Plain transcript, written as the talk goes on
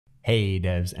Hey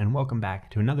devs, and welcome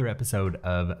back to another episode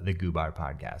of the Goobar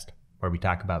podcast, where we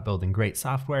talk about building great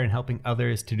software and helping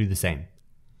others to do the same.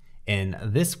 In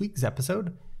this week's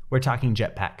episode, we're talking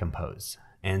Jetpack Compose,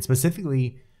 and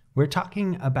specifically, we're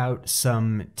talking about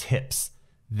some tips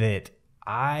that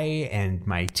I and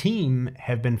my team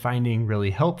have been finding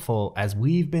really helpful as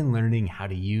we've been learning how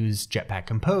to use Jetpack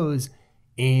Compose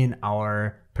in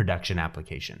our production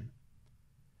application.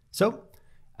 So,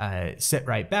 sit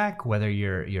right back, whether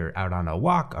you're out on a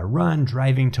walk, a run,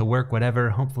 driving to work,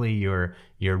 whatever. Hopefully you're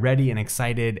ready and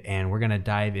excited, and we're gonna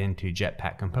dive into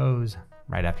Jetpack Compose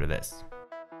right after this.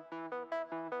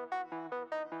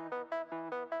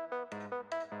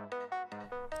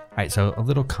 All right, so a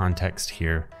little context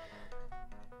here.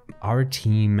 Our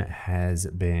team has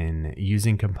been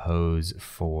using Compose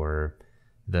for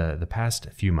the past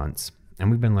few months, and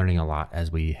we've been learning a lot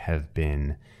as we have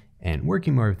been and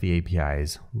working more with the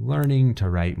APIs, learning to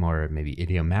write more maybe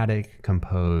idiomatic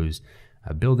Compose,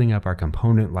 building up our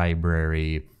component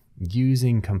library,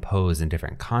 using Compose in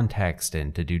different contexts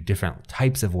and to do different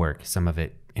types of work, some of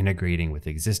it integrating with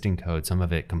existing code, some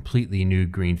of it completely new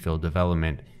greenfield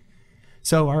development.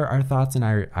 So our thoughts and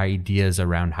our ideas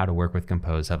around how to work with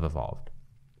Compose have evolved.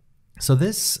 So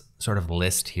this sort of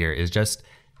list here is just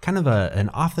kind of an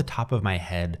off the top of my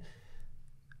head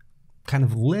kind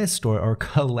of list or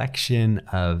collection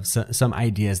of some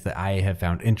ideas that I have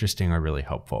found interesting or really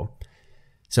helpful.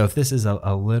 So if this is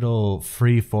a little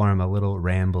free form, a little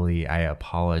rambly, I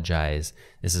apologize.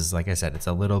 This is, like I said, it's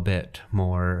a little bit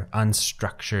more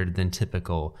unstructured than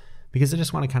typical because I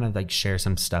just want to kind of like share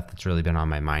some stuff that's really been on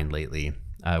my mind lately,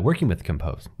 working with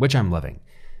Compose, which I'm loving.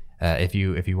 If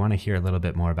you want to hear a little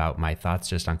bit more about my thoughts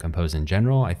just on Compose in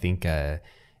general, I think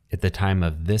at the time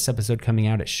of this episode coming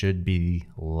out, it should be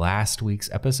last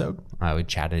week's episode. We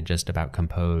chatted just about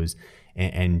Compose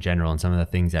in general and some of the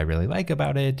things I really like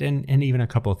about it and even a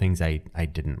couple of things I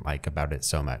didn't like about it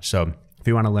so much. So if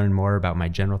you want to learn more about my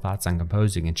general thoughts on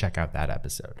Compose, you can check out that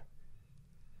episode.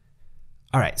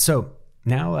 All right, so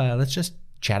now let's just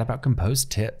chat about Compose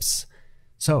tips.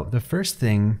 So the first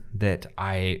thing that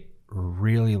I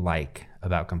really like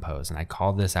about Compose, and I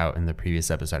called this out in the previous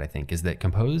episode, I think, is that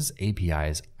Compose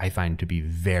APIs I find to be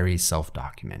very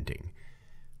self-documenting.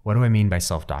 What do I mean by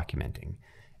self-documenting?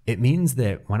 It means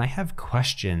that when I have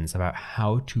questions about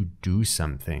how to do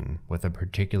something with a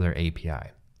particular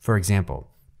API, for example,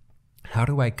 how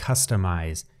do I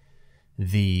customize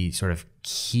the sort of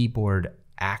keyboard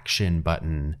action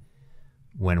button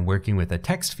when working with a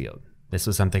text field? This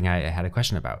was something I had a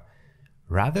question about.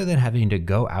 Rather than having to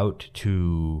go out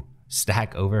to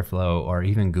Stack Overflow or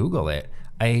even Google it,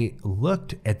 I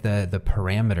looked at the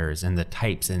parameters and the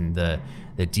types and the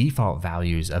default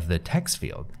values of the text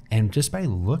field. And just by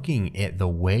looking at the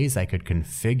ways I could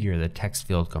configure the text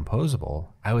field composable,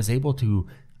 I was able to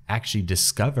actually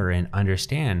discover and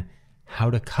understand how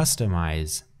to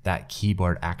customize that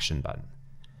keyboard action button.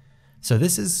 So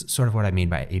this is sort of what I mean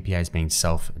by APIs being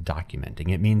self-documenting.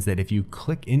 It means that if you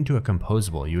click into a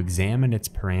composable, you examine its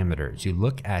parameters, you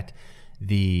look at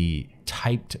the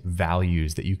typed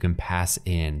values that you can pass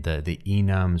in, the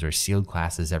enums or sealed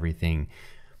classes, everything,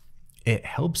 it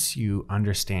helps you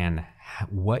understand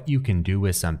what you can do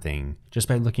with something just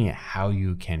by looking at how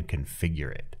you can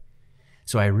configure it.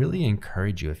 So I really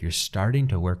encourage you, if you're starting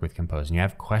to work with Compose and you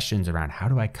have questions around how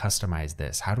do I customize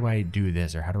this, how do I do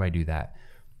this, or how do I do that,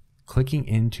 clicking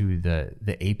into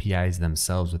the APIs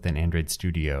themselves within Android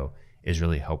Studio is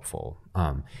really helpful.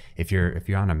 If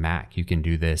you're on a Mac, you can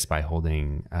do this by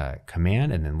holding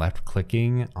Command and then left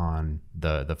clicking on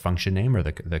the function name or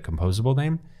the composable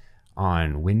name.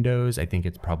 On Windows, I think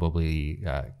it's probably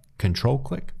Control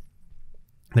click.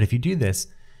 But if you do this,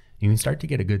 you can start to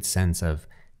get a good sense of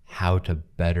how to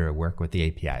better work with the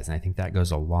APIs. And I think that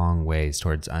goes a long ways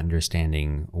towards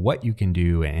understanding what you can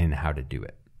do and how to do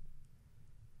it.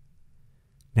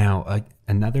 Now,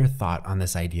 another thought on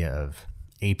this idea of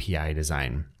API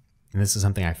design, and this is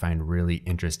something I find really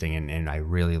interesting and I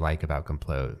really like about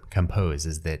Compose,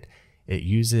 is that it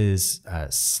uses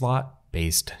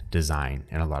slot-based design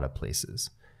in a lot of places.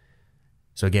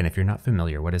 So again, if you're not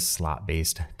familiar, what is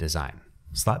slot-based design?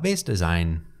 Slot-based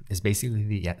design is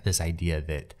basically this idea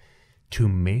that to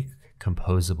make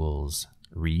composables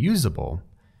reusable,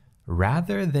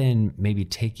 rather than maybe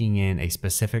taking in a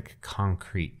specific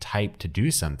concrete type to do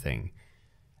something,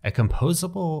 a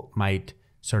composable might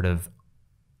sort of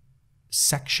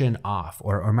section off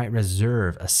or might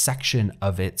reserve a section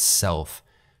of itself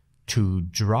to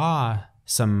draw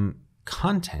some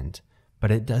content,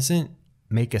 but it doesn't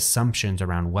make assumptions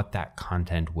around what that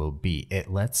content will be. It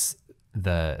lets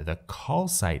the call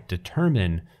site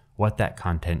determine what that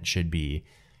content should be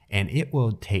and it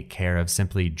will take care of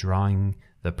simply drawing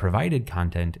the provided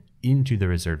content into the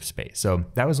reserved space. So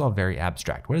that was all very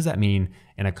abstract. What does that mean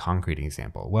in a concrete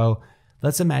example? Well,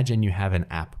 let's imagine you have an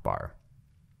app bar.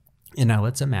 And now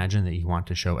let's imagine that you want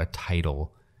to show a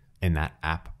title in that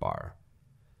app bar.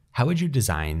 How would you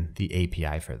design the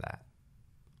API for that?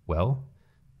 Well,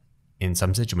 in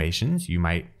some situations, you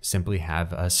might simply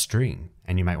have a string,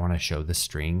 and you might want to show the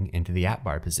string into the app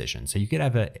bar position. So you could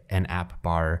have an app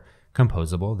bar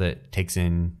composable that takes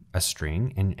in a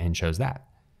string and shows that.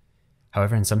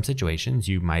 However, in some situations,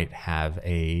 you might have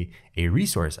a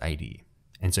resource ID.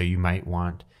 And so you might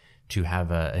want to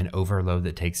have an overload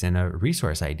that takes in a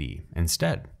resource ID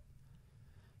instead.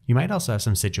 You might also have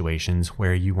some situations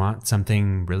where you want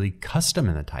something really custom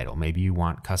in the title. Maybe you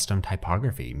want custom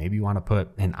typography. Maybe you want to put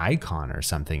an icon or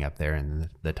something up there in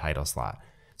the title slot.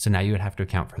 So now you would have to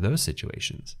account for those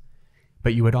situations.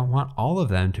 But you would want all of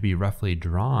them to be roughly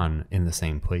drawn in the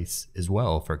same place as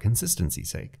well for consistency's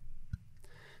sake.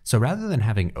 So rather than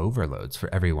having overloads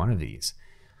for every one of these,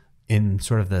 in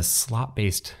sort of the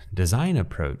slot-based design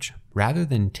approach, rather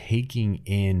than taking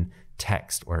in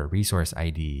text or a resource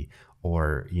ID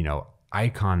or,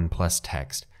 icon plus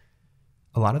text,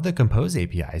 a lot of the Compose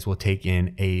APIs will take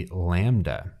in a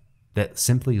lambda that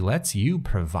simply lets you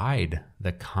provide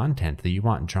the content that you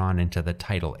want drawn into the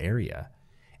title area.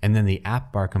 And then the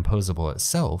app bar composable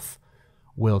itself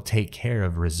will take care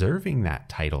of reserving that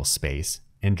title space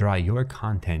and draw your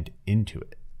content into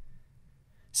it.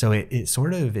 So it's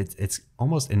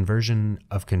almost inversion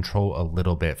of control a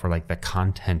little bit for like the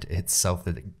content itself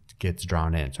that gets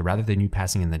drawn in. So rather than you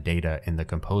passing in the data and the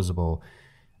composable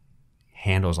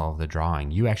handles all of the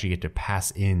drawing, you actually get to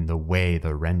pass in the way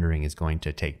the rendering is going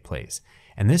to take place.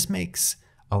 And this makes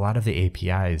a lot of the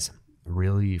APIs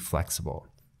really flexible.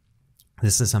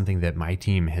 This is something that my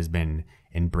team has been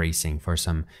embracing for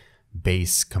some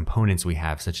base components we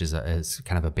have, such as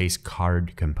kind of a base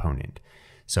card component.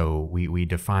 So we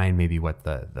define maybe what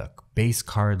the base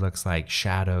card looks like,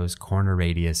 shadows, corner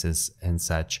radiuses, and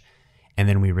such. And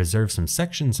then we reserve some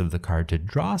sections of the card to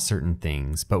draw certain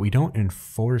things, but we don't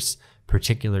enforce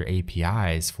particular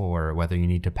APIs for whether you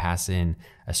need to pass in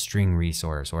a string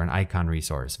resource or an icon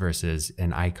resource versus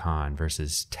an icon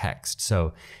versus text.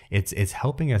 So it's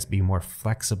helping us be more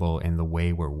flexible in the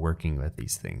way we're working with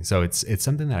these things. So it's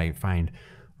something that I find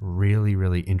really,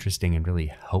 really interesting and really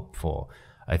helpful.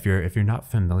 If you're not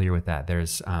familiar with that,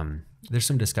 there's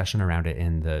some discussion around it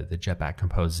in the Jetpack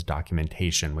Compose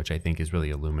documentation, which I think is really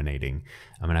illuminating.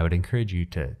 And I would encourage you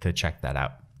to check that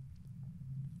out.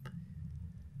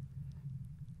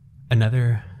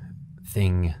 Another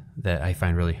thing that I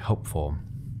find really helpful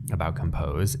about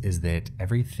Compose is that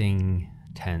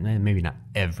maybe not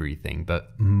everything, but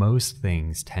most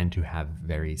things tend to have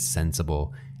very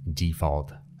sensible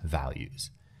default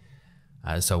values.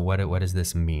 So what does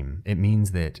this mean? It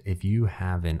means that if you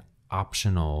have an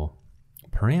optional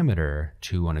parameter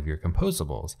to one of your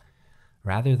composables,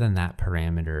 rather than that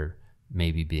parameter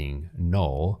maybe being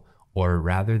null, or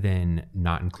rather than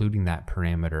not including that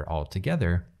parameter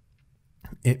altogether,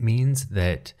 it means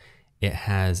that it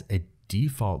has a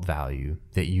default value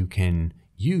that you can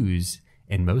use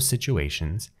in most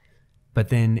situations, but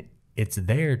then it's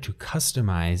there to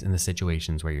customize in the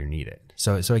situations where you need it.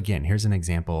 So again, here's an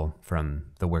example from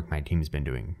the work my team's been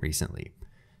doing recently.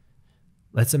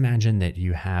 Let's imagine that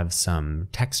you have some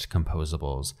text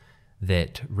composables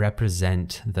that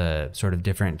represent the sort of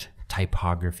different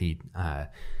typography,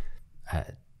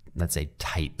 let's say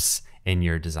types in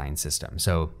your design system.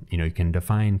 So, you can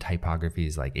define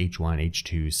typographies like H1,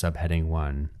 H2, subheading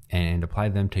 1, and apply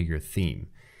them to your theme.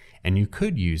 And you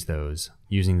could use those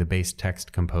using the base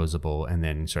text composable and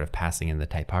then sort of passing in the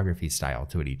typography style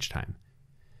to it each time.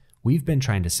 We've been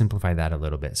trying to simplify that a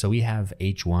little bit. So we have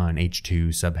H1, H2,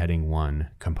 subheading 1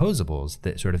 composables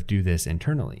that sort of do this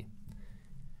internally.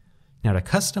 Now to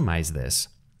customize this,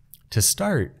 to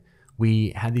start,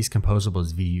 we had these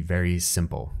composables be very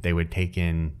simple. They would take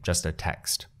in just a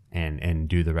text and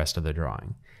do the rest of the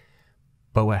drawing.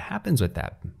 But what happens with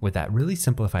that really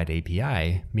simplified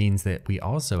API means that we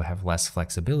also have less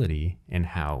flexibility in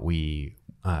how we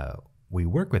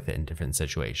work with it in different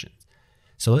situations.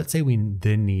 So let's say we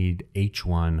then need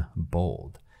H1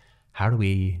 bold. How do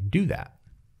we do that?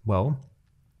 Well,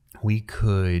 we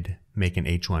could make an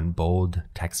H1 bold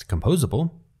text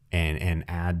composable and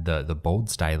add the bold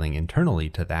styling internally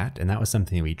to that. And that was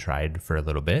something we tried for a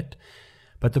little bit.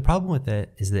 But the problem with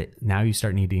it is that now you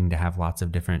start needing to have lots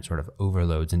of different sort of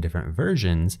overloads and different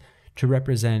versions to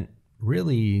represent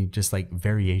really just like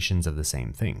variations of the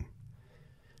same thing.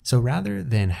 So rather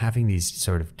than having these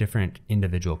sort of different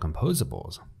individual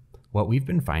composables, what we've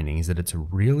been finding is that it's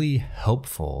really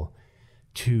helpful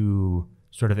to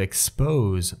sort of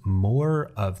expose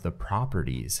more of the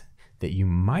properties that you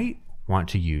might want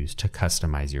to use to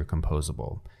customize your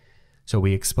composable. So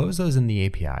we expose those in the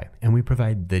API and we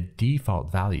provide the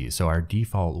default value. So our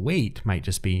default weight might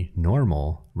just be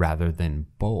normal rather than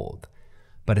bold.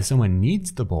 But if someone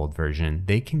needs the bold version,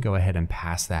 they can go ahead and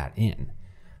pass that in.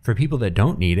 For people that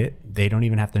don't need it, they don't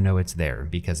even have to know it's there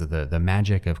because of the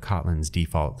magic of Kotlin's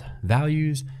default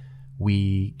values.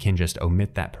 We can just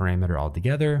omit that parameter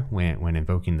altogether when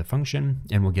invoking the function,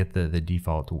 and we'll get the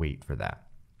default weight for that.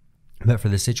 But for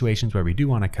the situations where we do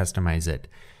want to customize it,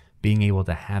 being able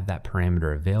to have that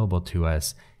parameter available to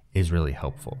us is really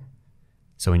helpful.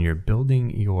 So when you're building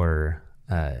your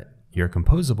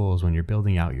composables, when you're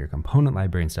building out your component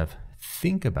library and stuff,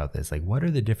 think about this. Like, what are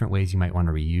the different ways you might want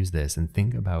to reuse this, and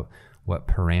think about what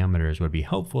parameters would be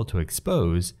helpful to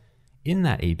expose in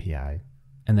that API.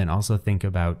 And then also think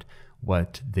about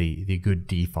what the good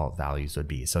default values would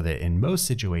be, so that in most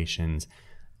situations,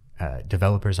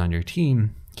 developers on your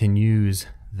team can use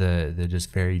the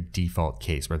just very default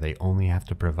case where they only have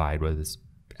to provide what is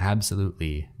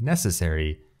absolutely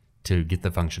necessary to get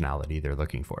the functionality they're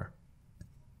looking for.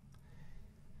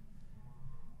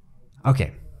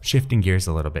 Okay, shifting gears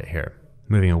a little bit here,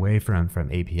 moving away from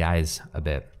APIs a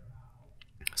bit.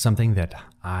 Something that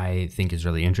I think is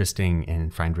really interesting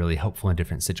and find really helpful in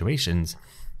different situations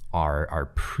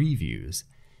are previews.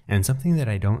 And something that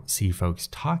I don't see folks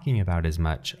talking about as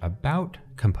much about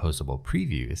composable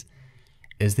previews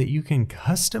is that you can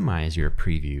customize your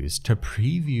previews to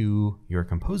preview your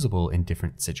composable in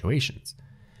different situations.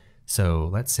 So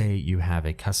let's say you have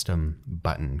a custom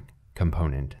button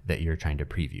component that you're trying to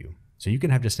preview. So you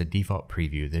can have just a default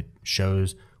preview that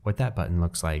shows what that button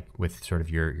looks like with sort of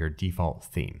your default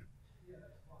theme.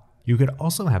 You could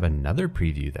also have another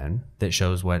preview then that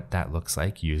shows what that looks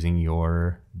like using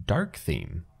your dark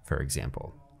theme, for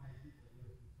example.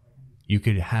 You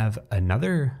could have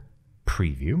another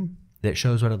preview that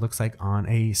shows what it looks like on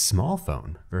a small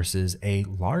phone versus a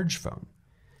large phone.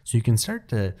 So you can start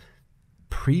to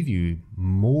preview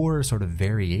more sort of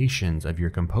variations of your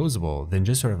composable than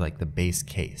just sort of like the base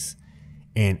case.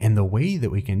 And the way that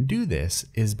we can do this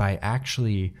is by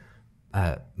actually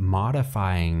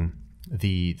modifying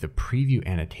the preview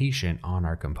annotation on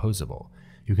our composable.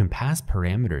 You can pass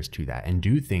parameters to that and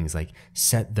do things like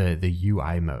set the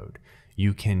UI mode.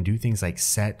 You can do things like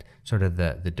set sort of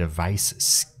the device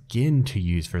skin to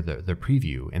use for the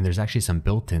preview. And there's actually some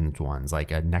built-in ones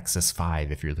like a Nexus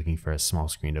 5 if you're looking for a small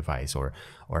screen device, or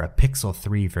a Pixel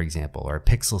 3, for example, or a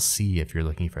Pixel C if you're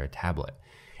looking for a tablet.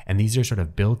 And these are sort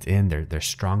of built in, they're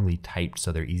strongly typed,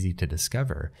 so they're easy to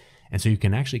discover. And so you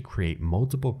can actually create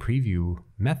multiple preview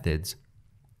methods,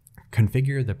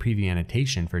 configure the preview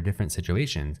annotation for different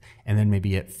situations, and then maybe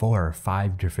get 4 or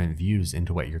 5 different views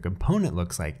into what your component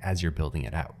looks like as you're building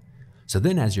it out. So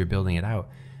then as you're building it out,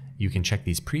 you can check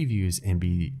these previews and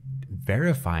be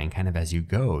verifying kind of as you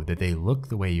go that they look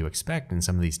the way you expect in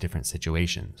some of these different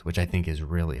situations, which I think is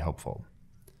really helpful.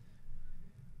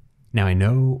 Now, I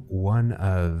know one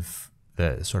of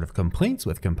the sort of complaints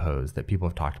with Compose that people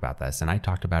have talked about this, and I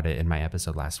talked about it in my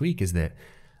episode last week, is that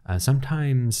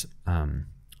sometimes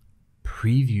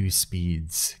preview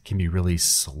speeds can be really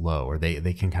slow, or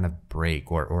they can kind of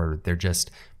break, or they're just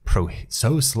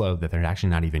so slow that they're actually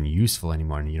not even useful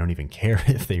anymore, and you don't even care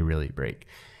if they really break.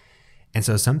 And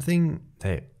so something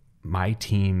that my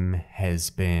team has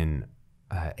been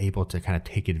able to kind of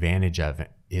take advantage of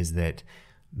is that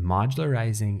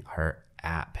modularizing our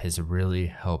app has really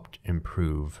helped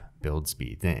improve build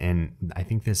speed. And I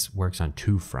think this works on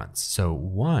 2 fronts. So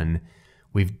one,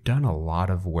 we've done a lot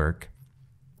of work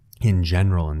in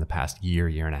general in the past year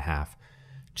and a half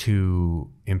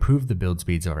to improve the build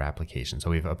speeds of our application. So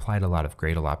we've applied a lot of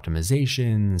Gradle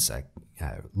optimizations,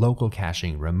 local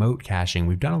caching, remote caching.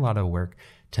 We've done a lot of work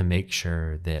to make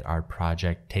sure that our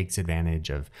project takes advantage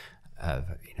of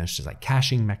it's just like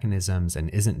caching mechanisms and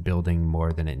isn't building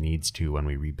more than it needs to when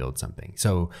we rebuild something.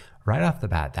 So right off the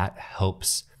bat, that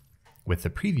helps with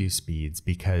the preview speeds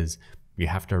because you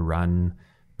have to run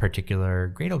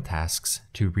particular Gradle tasks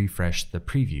to refresh the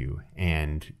preview.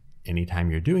 And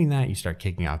anytime you're doing that, you start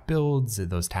kicking off builds.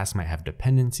 Those tasks might have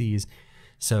dependencies.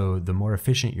 So the more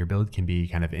efficient your build can be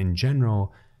kind of in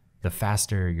general, the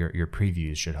faster your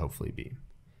previews should hopefully be.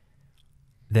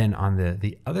 Then on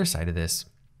the other side of this,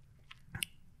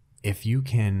 if you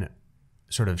can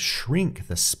sort of shrink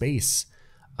the space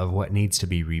of what needs to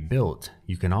be rebuilt,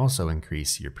 you can also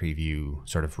increase your preview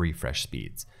sort of refresh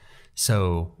speeds.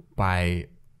 So by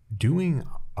doing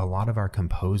a lot of our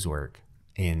compose work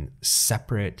in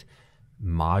separate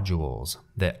modules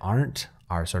that aren't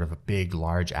our sort of a big,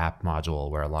 large app module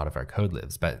where a lot of our code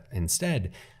lives, but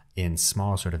instead in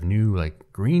small sort of new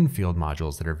like greenfield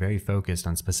modules that are very focused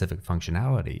on specific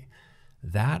functionality,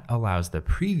 that allows the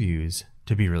previews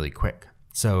to be really quick.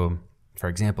 So for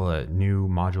example, a new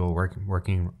module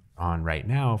working on right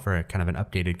now for a kind of an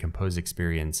updated Compose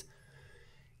experience,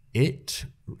 it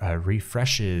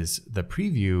refreshes the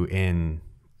preview in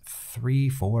 3,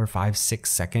 4, 5,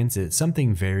 6 seconds. It's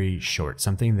something very short,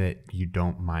 something that you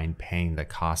don't mind paying the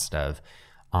cost of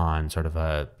on sort of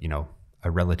a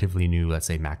relatively new, let's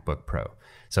say MacBook Pro.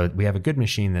 So we have a good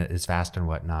machine that is fast and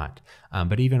whatnot,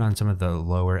 but even on some of the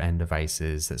lower end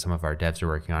devices that some of our devs are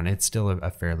working on, it's still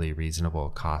a fairly reasonable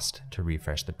cost to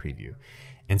refresh the preview.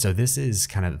 And so this is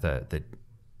kind of the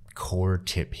core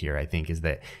tip here, I think, is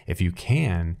that if you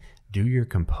can, do your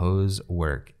Compose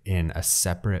work in a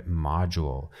separate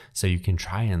module so you can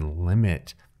try and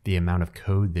limit the amount of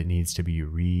code that needs to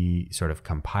be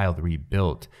compiled,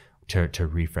 rebuilt to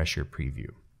refresh your preview.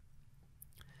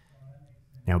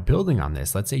 Now, building on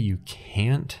this, let's say you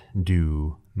can't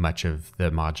do much of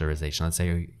the modularization. Let's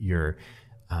say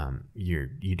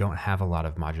you don't have a lot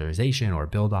of modularization or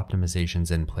build optimizations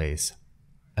in place.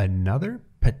 Another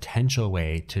potential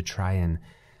way to try and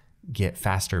get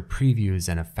faster previews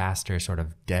and a faster sort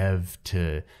of dev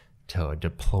to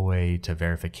deploy to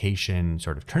verification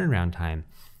sort of turnaround time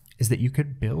is that you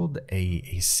could build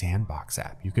a sandbox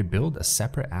app. You could build a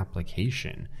separate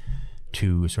application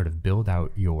to sort of build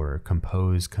out your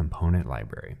Compose component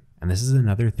library. And this is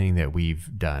another thing that we've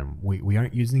done. We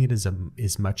aren't using it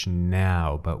as much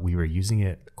now, but we were using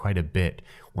it quite a bit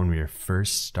when we were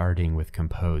first starting with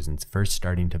Compose and first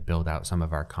starting to build out some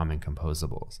of our common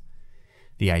composables.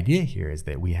 The idea here is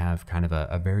that we have kind of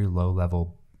a very low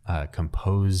level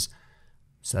Compose,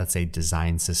 so let's say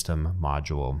design system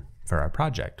module for our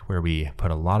project, where we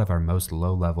put a lot of our most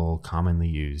low level commonly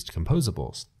used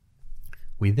composables.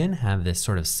 We then have this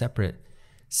sort of separate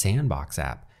sandbox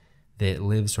app that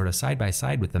lives sort of side by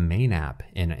side with the main app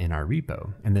in our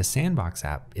repo. And the sandbox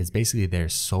app is basically there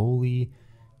solely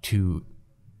to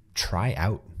try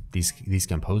out these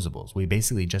composables. We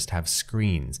basically just have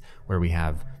screens where we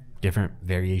have different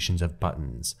variations of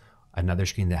buttons, another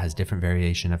screen that has different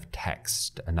variation of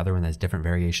text, another one that has different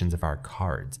variations of our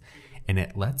cards. And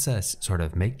it lets us sort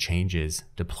of make changes,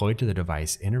 deploy to the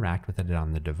device, interact with it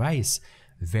on the device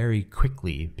very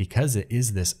quickly because it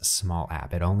is this small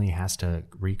app. It only has to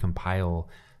recompile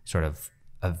sort of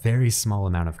a very small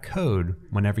amount of code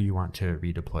whenever you want to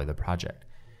redeploy the project.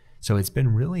 So it's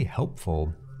been really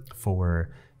helpful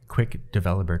for quick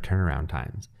developer turnaround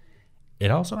times.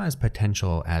 It also has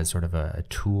potential as sort of a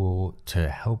tool to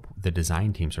help the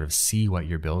design team sort of see what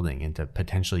you're building and to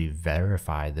potentially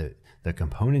verify that the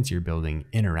components you're building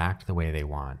interact the way they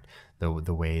want,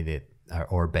 the way that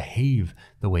or behave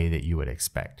the way that you would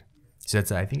expect. So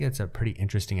I think it's a pretty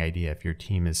interesting idea if your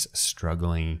team is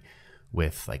struggling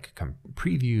with like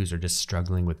previews or just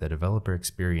struggling with the developer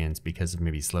experience because of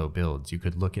maybe slow builds. You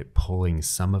could look at pulling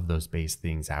some of those base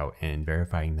things out and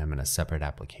verifying them in a separate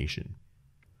application.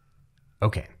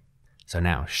 Okay, so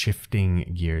now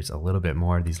shifting gears a little bit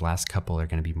more, these last couple are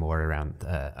going to be more around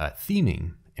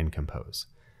theming in Compose.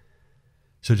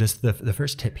 So just the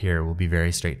first tip here will be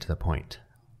very straight to the point.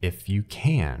 If you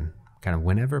can, kind of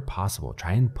whenever possible,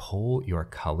 try and pull your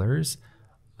colors,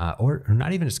 or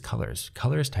not even just colors,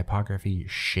 typography,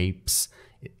 shapes,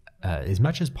 as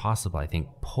much as possible, I think,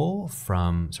 pull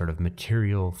from sort of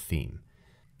MaterialTheme.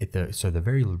 So the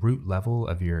very root level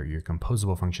of your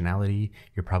composable functionality,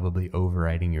 you're probably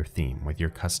overriding your theme with your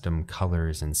custom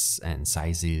colors and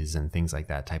sizes and things like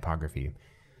that, typography.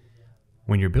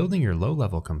 When you're building your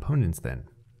low-level components then,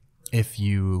 if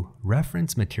you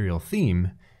reference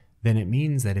MaterialTheme, then it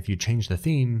means that if you change the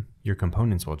theme, your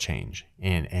components will change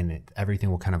and everything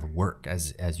will kind of work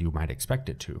as you might expect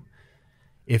it to.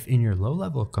 If in your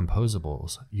low-level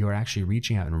composables, you're actually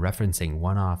reaching out and referencing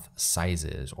one-off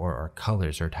sizes or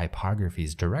colors or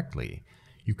typographies directly,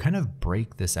 you kind of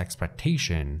break this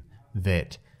expectation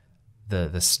that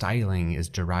the styling is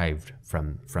derived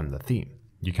from the theme.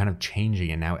 You're kind of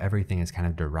changing and now everything is kind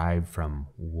of derived from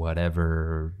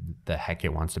whatever the heck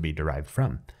it wants to be derived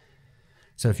from.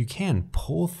 So if you can,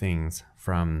 pull things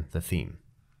from the theme.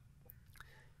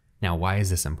 Now, why is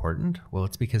this important? Well,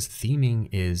 it's because theming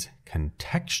is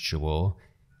contextual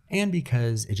and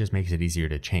because it just makes it easier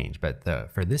to change. But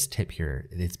for this tip here,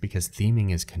 it's because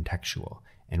theming is contextual.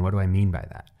 And what do I mean by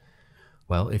that?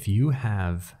 Well, if you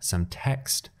have some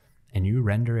text and you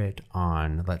render it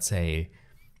on, let's say,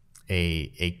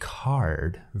 a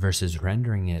card versus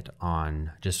rendering it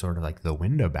on just sort of like the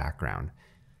window background,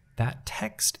 that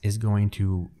text is going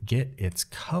to get its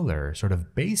color sort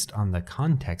of based on the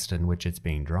context in which it's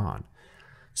being drawn.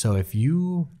 So if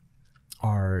you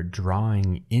are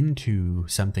drawing into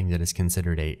something that is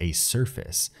considered a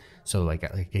surface, so like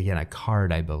again, a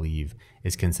card, I believe,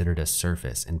 is considered a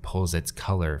surface and pulls its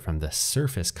color from the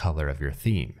surface color of your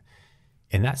theme.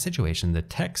 In that situation, the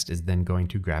text is then going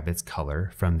to grab its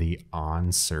color from the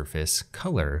on-surface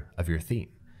color of your theme.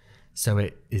 So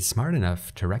it is smart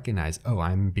enough to recognize, oh,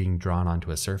 I'm being drawn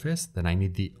onto a surface, then I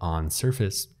need the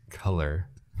on-surface color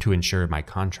to ensure my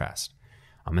contrast.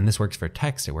 And this works for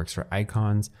text, it works for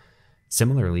icons.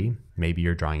 Similarly, maybe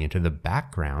you're drawing into the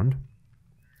background,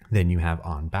 then you have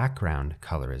on background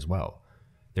color as well.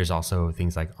 There's also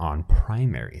things like on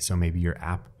primary. So maybe your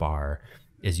app bar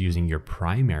is using your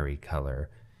primary color.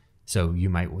 So you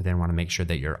might then want to make sure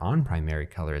that your on primary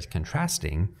color is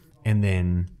contrasting, and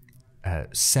then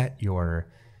set your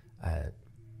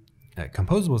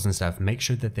composables and stuff, make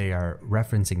sure that they are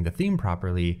referencing the theme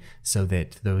properly so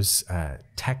that those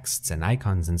texts and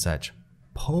icons and such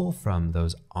pull from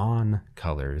those on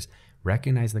colors,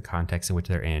 recognize the context in which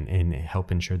they're in, and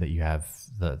help ensure that you have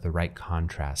the right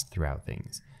contrast throughout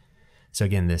things. So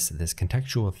again, this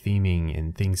contextual theming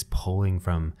and things pulling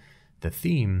from the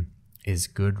theme is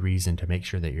good reason to make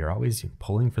sure that you're always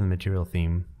pulling from the material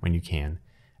theme when you can.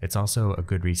 It's also a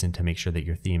good reason to make sure that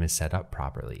your theme is set up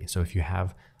properly. So if you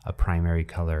have a primary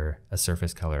color, a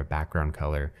surface color, a background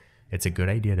color, it's a good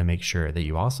idea to make sure that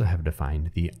you also have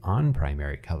defined the on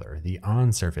primary color, the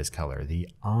on surface color, the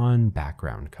on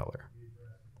background color.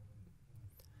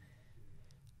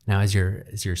 Now, as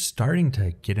you're starting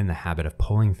to get in the habit of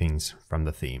pulling things from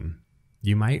the theme,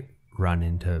 you might run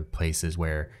into places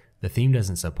where the theme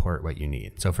doesn't support what you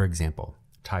need. So for example,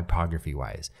 typography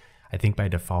wise, I think by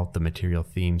default, the material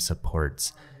theme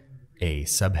supports a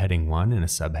subheading 1 and a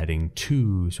subheading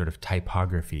 2 sort of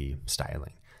typography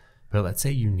styling. But let's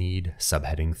say you need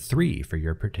subheading 3 for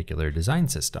your particular design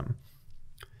system.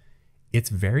 It's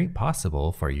very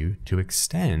possible for you to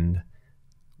extend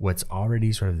what's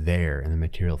already sort of there in the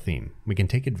material theme. We can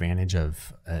take advantage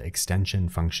of extension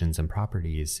functions and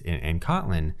properties in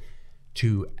Kotlin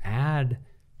to add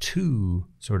to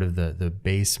sort of the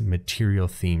base material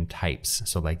theme types.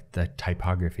 So like the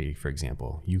typography, for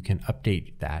example, you can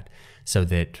update that so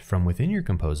that from within your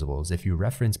composables, if you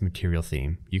reference material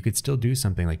theme, you could still do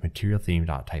something like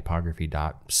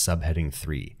materialtheme.typography.subheading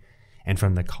 3. And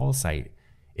from the call site,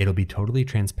 it'll be totally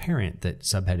transparent that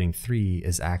subheading 3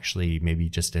 is actually maybe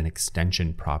just an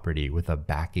extension property with a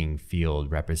backing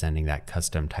field representing that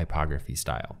custom typography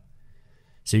style.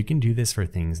 So you can do this for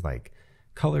things like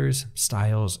colors,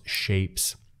 styles,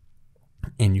 shapes,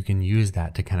 and you can use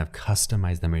that to kind of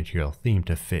customize the material theme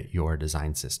to fit your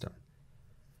design system.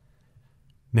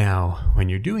 Now, when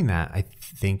you're doing that, I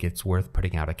think it's worth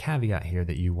putting out a caveat here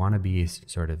that you want to be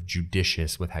sort of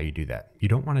judicious with how you do that. You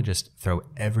don't want to just throw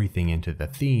everything into the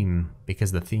theme,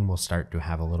 because the theme will start to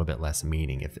have a little bit less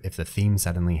meaning. If the theme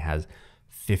suddenly has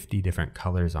 50 different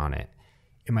colors on it,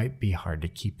 it might be hard to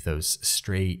keep those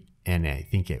straight, and I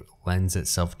think it lends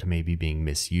itself to maybe being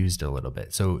misused a little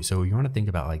bit. So you want to think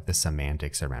about like the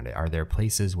semantics around it. Are there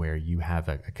places where you have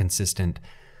a consistent,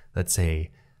 let's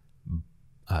say,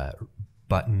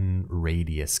 button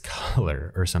radius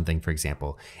color or something, for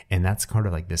example, and that's kind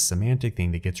of like this semantic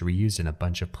thing that gets reused in a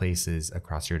bunch of places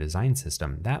across your design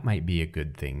system? That might be a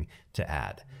good thing to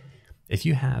add. If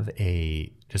you have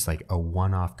just like a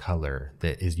one-off color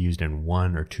that is used in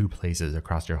 1 or 2 places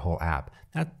across your whole app,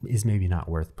 that is maybe not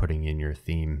worth putting in your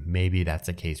theme. Maybe that's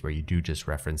a case where you do just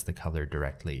reference the color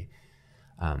directly.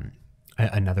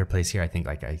 Another place here, I think,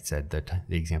 like I said, the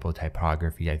example of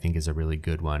typography, I think is a really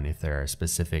good one. If there are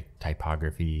specific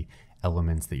typography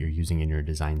elements that you're using in your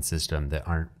design system that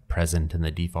aren't present in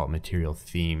the default material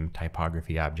theme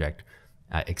typography object,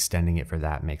 extending it for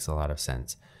that makes a lot of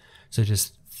sense. So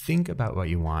just think about what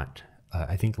you want.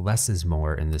 I think less is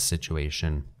more in this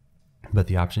situation, but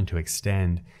the option to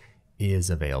extend is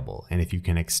available. And if you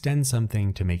can extend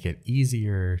something to make it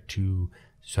easier to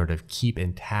sort of keep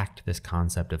intact this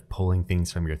concept of pulling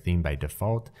things from your theme by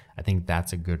default, I think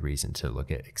that's a good reason to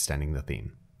look at extending the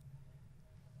theme.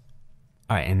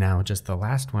 All right, and now just the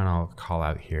last one I'll call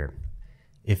out here.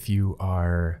 If you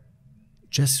are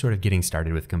just sort of getting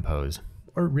started with Compose,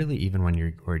 or really even when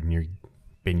you're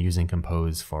been using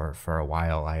Compose for a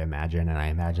while, I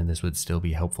imagine this would still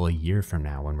be helpful a year from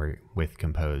now when we're with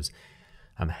Compose.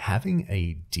 Having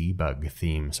a debug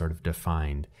theme sort of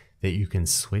defined that you can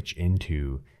switch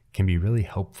into can be really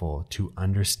helpful to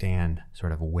understand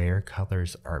sort of where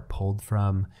colors are pulled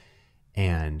from,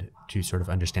 and to sort of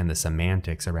understand the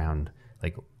semantics around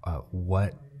like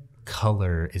what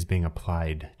color is being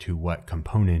applied to what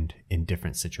component in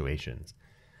different situations.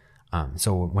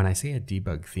 So when I say a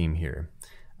debug theme here,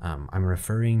 I'm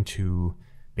referring to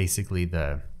basically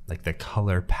the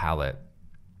color palette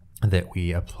that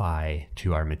we apply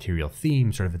to our material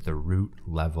theme, sort of at the root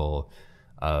level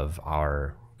of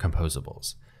our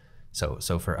composables.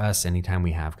 So for us, anytime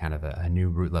we have kind of a new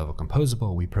root level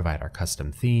composable, we provide our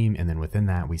custom theme, and then within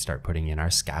that, we start putting in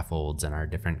our scaffolds and our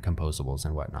different composables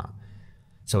and whatnot.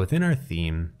 So within our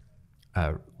theme,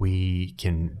 we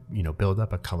can build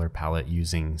up a color palette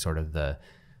using sort of the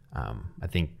I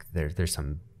think there's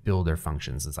some builder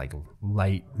functions. It's like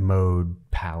light mode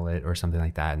palette or something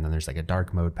like that, and then there's like a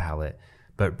dark mode palette.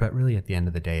 But really, at the end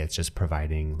of the day, it's just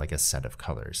providing like a set of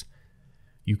colors.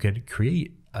 You could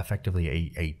create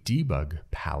effectively a debug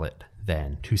palette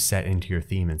then to set into your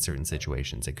theme in certain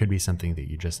situations. It could be something that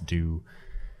you just do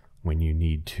when you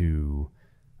need to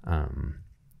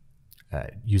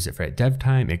use it for at dev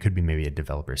time. It could be maybe a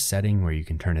developer setting where you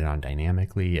can turn it on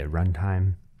dynamically at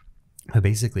runtime. But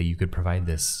basically, you could provide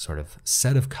this sort of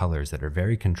set of colors that are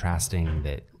very contrasting,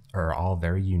 that are all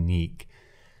very unique,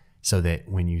 so that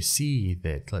when you see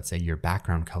that, let's say your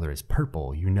background color is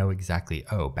purple, you know exactly,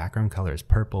 oh, background color is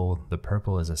purple. The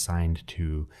purple is assigned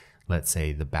to, let's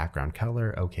say, the background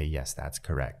color. Okay, yes, that's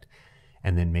correct.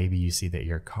 And then maybe you see that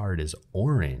your card is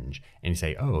orange and you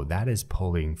say, oh, that is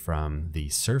pulling from the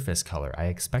surface color. I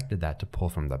expected that to pull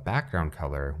from the background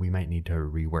color. We might need to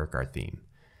rework our theme.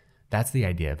 That's the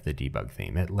idea of the debug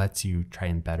theme. It lets you try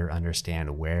and better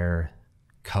understand where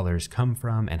colors come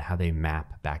from and how they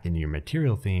map back into your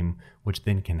material theme, which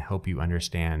then can help you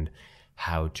understand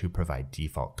how to provide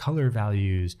default color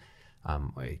values.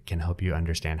 It can help you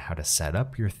understand how to set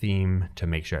up your theme to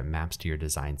make sure it maps to your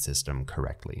design system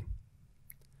correctly.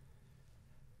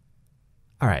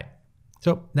 All right,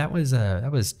 so that was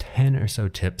 10 or so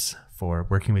tips for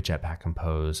working with Jetpack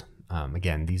Compose.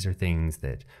 Again, these are things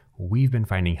that we've been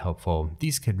finding helpful.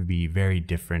 These could be very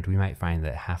different. We might find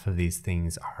that half of these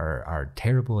things are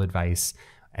terrible advice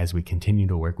as we continue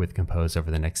to work with Compose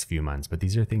over the next few months, but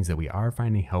these are things that we are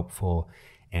finding helpful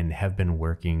and have been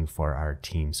working for our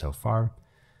team so far.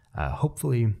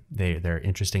 Hopefully they're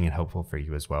interesting and helpful for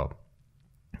you as well.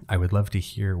 I would love to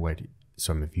hear what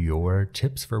some of your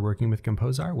tips for working with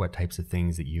Compose are, what types of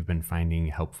things that you've been finding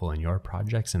helpful in your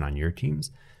projects and on your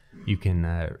teams. You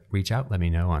can reach out, let me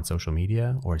know on social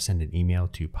media, or send an email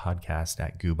to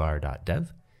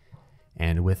podcast@goobar.dev.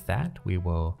 And with that, we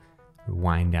will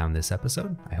wind down this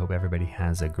episode. I hope everybody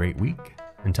has a great week.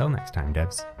 Until next time,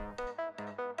 devs.